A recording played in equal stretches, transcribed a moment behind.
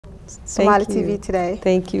Somali TV today.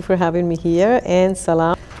 Thank you for having me here, and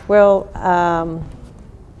salam. Well,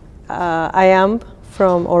 I am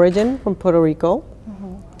from origin, from Puerto Rico.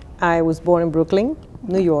 I was born in Brooklyn,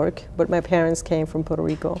 New York, but my parents came from Puerto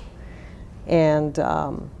Rico. And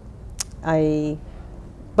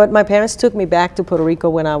but my parents took me back to Puerto Rico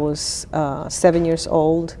when I was 7 years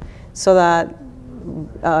old, so that,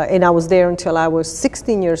 and I was there until I was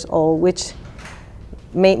 16 years old, which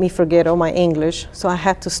made me forget all my English. So I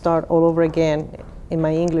had to start all over again in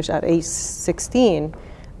my English at age 16.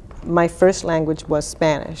 My first language was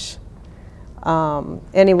Spanish.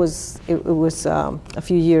 And it was a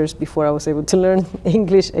few years before I was able to learn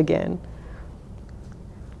English again.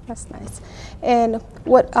 That's nice. And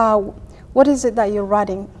what is it that you're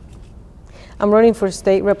running? I'm running for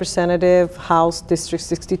State Representative, House District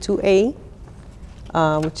 62A,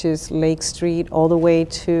 which is Lake Street all the way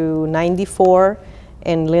to 94,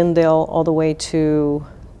 and Lindale all the way to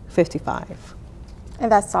 55.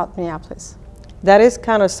 And that's South Minneapolis? That is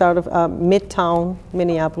kind of sort of Midtown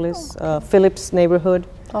Minneapolis, Phillips neighborhood.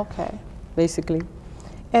 Okay. Basically.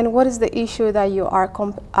 And what is the issue that you are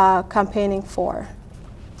campaigning for?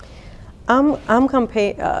 I'm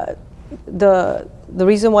campaigning. The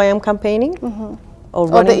reason why I'm campaigning,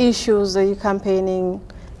 or the issues that you're campaigning.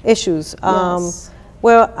 Issues. Yes.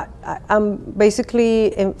 Well, I'm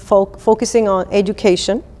basically focusing on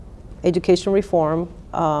education reform,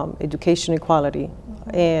 education equality,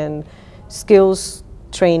 and skills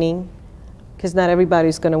training, because not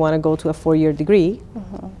everybody's going to want to go to a 4-year degree,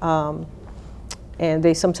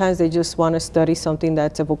 and sometimes they just want to study something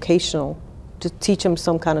that's a vocational, to teach them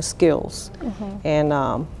some kind of skills, and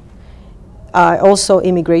also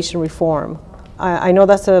immigration reform. I know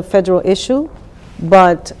that's a federal issue,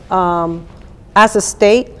 but as a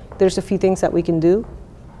state, there's a few things that we can do,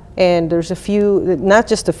 and there's a few, not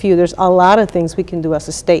just a few, there's a lot of things we can do as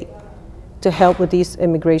a state to help with these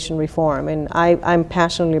immigration reform, and I'm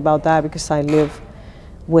passionate about that because I live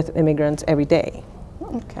with immigrants every day.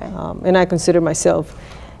 Okay. And I consider myself,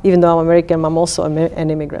 even though I'm American, I'm also an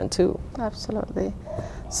immigrant too. Absolutely.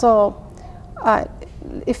 So,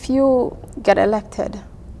 if you get elected,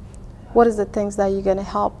 what is the things that you're going to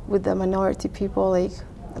help with the minority people, like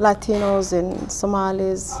Latinos and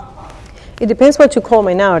Somalis? It depends what you call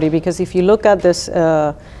minority, because if you look at this,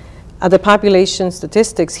 at the population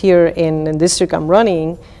statistics here in the district I'm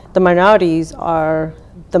running, the minorities are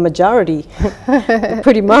the majority,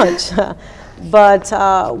 pretty much. But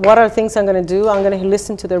what are things I'm going to do? I'm going to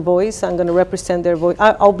listen to their voice. I'm going to represent their voice.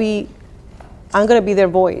 I'm going to be their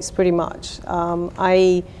voice, pretty much.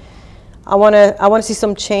 I want to see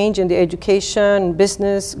some change in the education,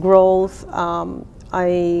 business growth.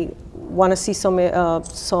 I want to see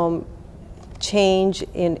some change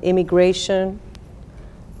in immigration.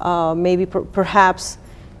 Maybe perhaps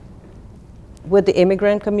with the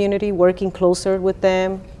immigrant community, working closer with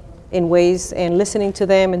them in ways, and listening to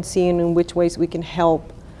them and seeing in which ways we can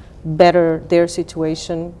help better their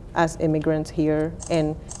situation as immigrants here,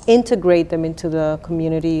 and integrate them into the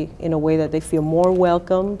community in a way that they feel more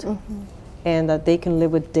welcomed, and that they can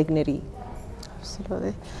live with dignity.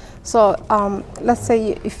 Absolutely. So let's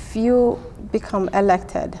say if you become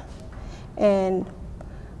elected, and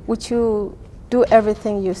would you do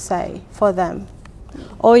everything you say for them?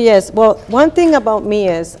 Oh yes. Well, one thing about me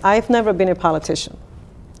is I've never been a politician.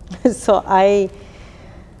 So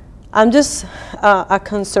I'm just a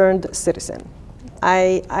concerned citizen.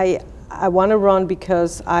 I want to run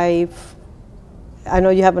because I know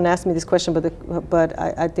you haven't asked me this question, but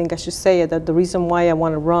I think I should say it, that the reason why I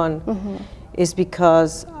want to run is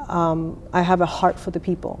because I have a heart for the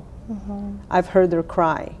people. I've heard their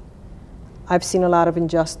cry. I've seen a lot of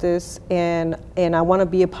injustice, and I want to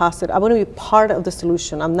be a positive. I want to be part of the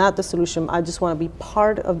solution. I'm not the solution. I just want to be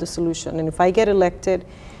part of the solution. And if I get elected,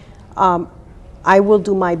 I will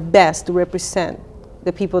do my best to represent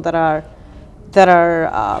the people that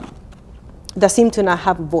seem to not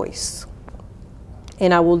have a voice.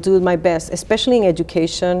 And I will do my best, especially in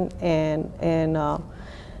education and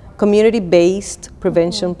community-based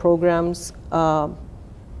prevention programs.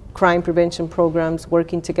 Crime prevention programs,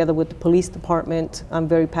 working together with the police department. I'm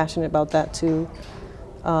very passionate about that too.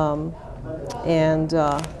 And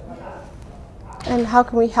how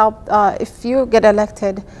can we help, if you get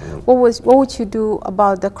elected, what would you do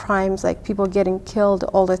about the crimes, like people getting killed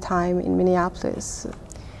all the time in Minneapolis?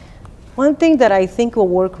 One thing that I think will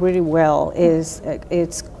work really well is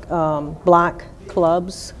black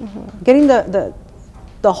clubs. Getting the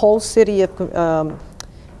whole city of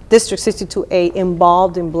District 62A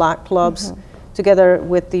involved in black clubs, together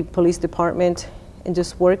with the police department, and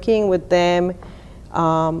just working with them,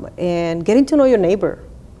 and getting to know your neighbor.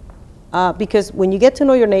 Because when you get to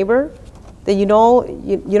know your neighbor, then you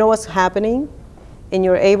know what's happening, and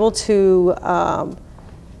you're able to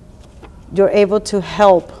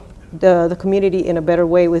help the community in a better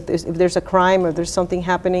way. With this, if there's a crime or there's something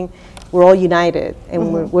happening, we're all united,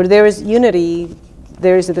 and where there is unity,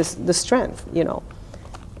 there is the strength, you know.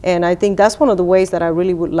 And I think that's one of the ways that I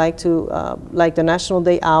really would like to, like the National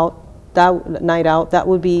Day Out, that night out, that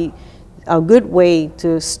would be a good way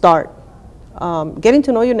to start. Getting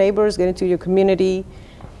to know your neighbors, getting to your community,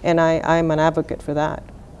 and I'm an advocate for that.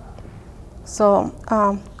 So,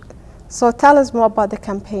 so tell us more about the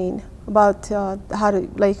campaign, about how do,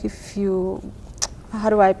 like, how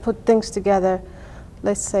do I put things together?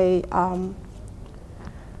 Let's say,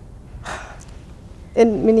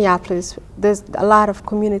 in Minneapolis, there's a lot of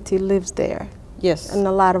community lives there. Yes. And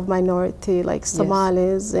a lot of minority, like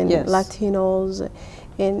Somalis and Latinos,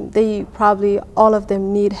 and they probably, all of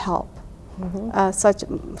them need help.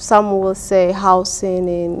 Some will say housing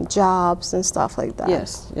and jobs and stuff like that.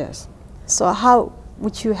 Yes, yes. So how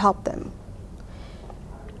would you help them?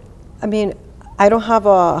 I mean, I don't have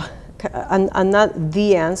I'm not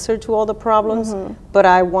the answer to all the problems, but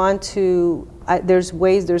I want to, there's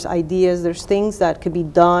ways, there's ideas, there's things that could be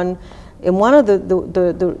done. And one of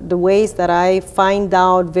the ways that I find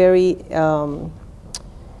out very,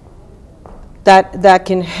 that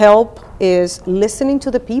can help is listening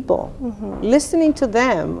to the people, listening to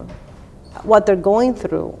them, what they're going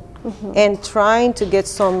through, and trying to get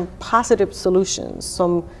some positive solutions,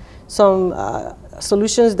 some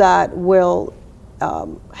solutions that will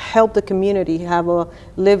help the community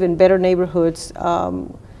live in better neighborhoods,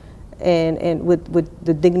 and with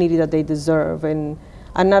the dignity that they deserve. And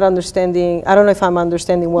I'm not understanding, I don't know if I'm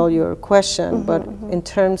understanding well your question, but in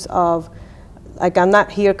terms of, like, I'm not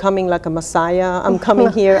here coming like a messiah. I'm coming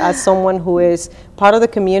here as someone who is part of the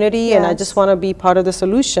community, and I just want to be part of the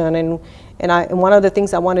solution. And one of the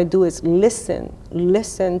things I want to do is listen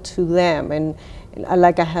to them, and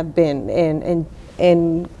like I have been,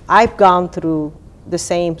 and I've gone through the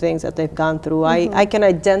same things that they've gone through. I can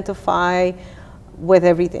identify with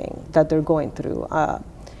everything that they're going through.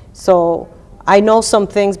 So I know some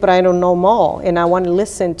things, but I don't know them all, and I want to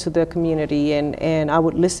listen to the community, and I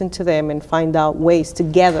would listen to them and find out ways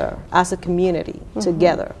together, as a community,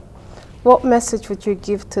 together. What message would you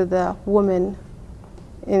give to the women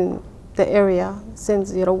in the area,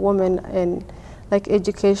 since you're a woman, and like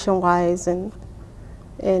education-wise, and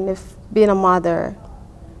if being a mother,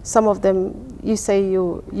 some of them, you say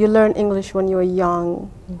you learn English when you were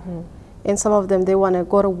young, and some of them, they want to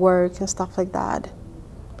go to work and stuff like that.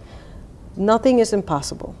 Nothing is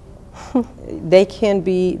impossible. They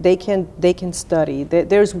can study.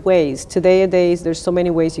 There's ways. Today's there's so many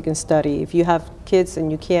ways you can study. If you have kids and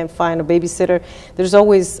you can't find a babysitter, there's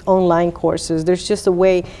always online courses. There's just a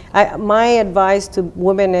way. My advice to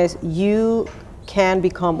women is, you can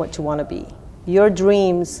become what you want to be. Your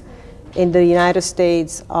dreams in the United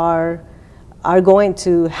States are going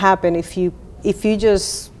to happen if you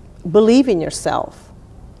just believe in yourself.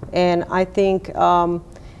 And I think,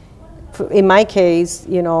 in my case,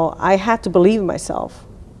 you know, I had to believe in myself,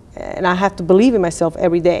 and I have to believe in myself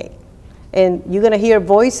every day. And you're going to hear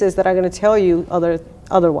voices that are going to tell you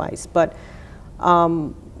otherwise. But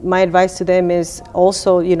my advice to them is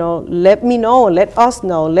also, you know, let me know, let us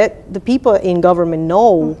know, let the people in government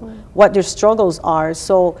know what your struggles are,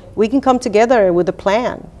 so we can come together with a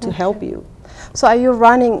plan to help you. So are you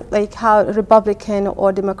running, like, how, Republican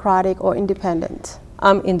or Democratic or independent?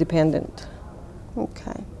 I'm independent.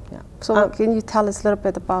 Okay. Yeah. So can you tell us a little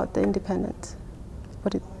bit about the independent?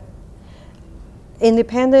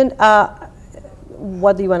 Independent,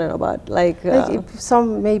 what do you want to know about? Like if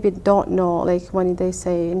some maybe don't know, like when they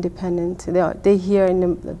say independent, they hear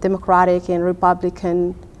in the Democratic and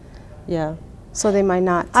Republican. Yeah. So they might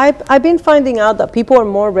not. I've been finding out that people are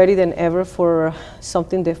more ready than ever for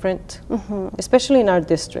something different, especially in our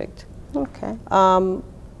district. Okay.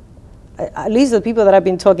 At least the people that I've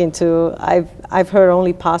been talking to, I've heard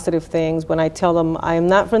only positive things when I tell them I am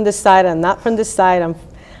not from this side, I'm not from this side,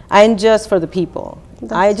 I'm just for the people.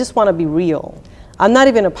 I just want to be real. I'm not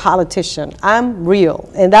even a politician, I'm real,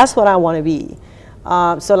 and that's what I want to be.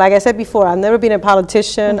 So like I said before, I've never been a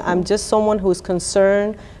politician. I'm just someone who's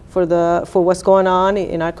concerned for what's going on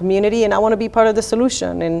in our community, and I want to be part of the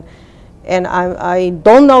solution. And I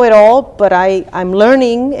don't know it all, but I'm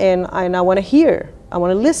learning, and I want to hear. I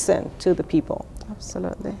want to listen to the people.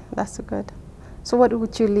 Absolutely, that's good. So what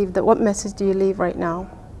would you leave? What message do you leave right now?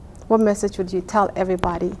 What message would you tell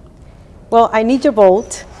everybody? Well, I need your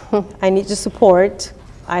vote. I need your support.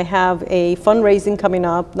 I have a fundraising coming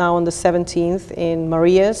up now on the 17th in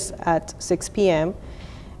Maria's at 6 p.m.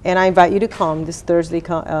 And I invite you to come this Thursday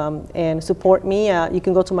and support me. You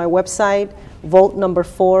can go to my website,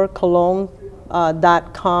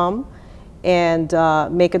 vote4cologne.com, and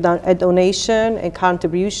make a donation and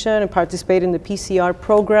contribution and participate in the PCR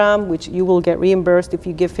program, which you will get reimbursed if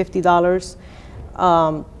you give $50.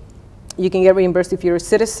 You can get reimbursed if you're a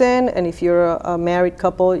citizen, and if you're a married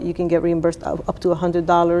couple, you can get reimbursed up to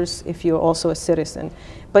 $100 if you're also a citizen.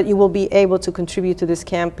 But you will be able to contribute to this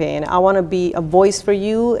campaign. I want to be a voice for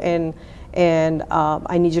you, and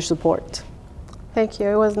I need your support. Thank you.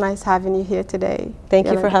 It was nice having you here today. Thank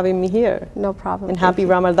you for having me here. No problem. And happy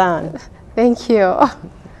Ramadan. Thank you.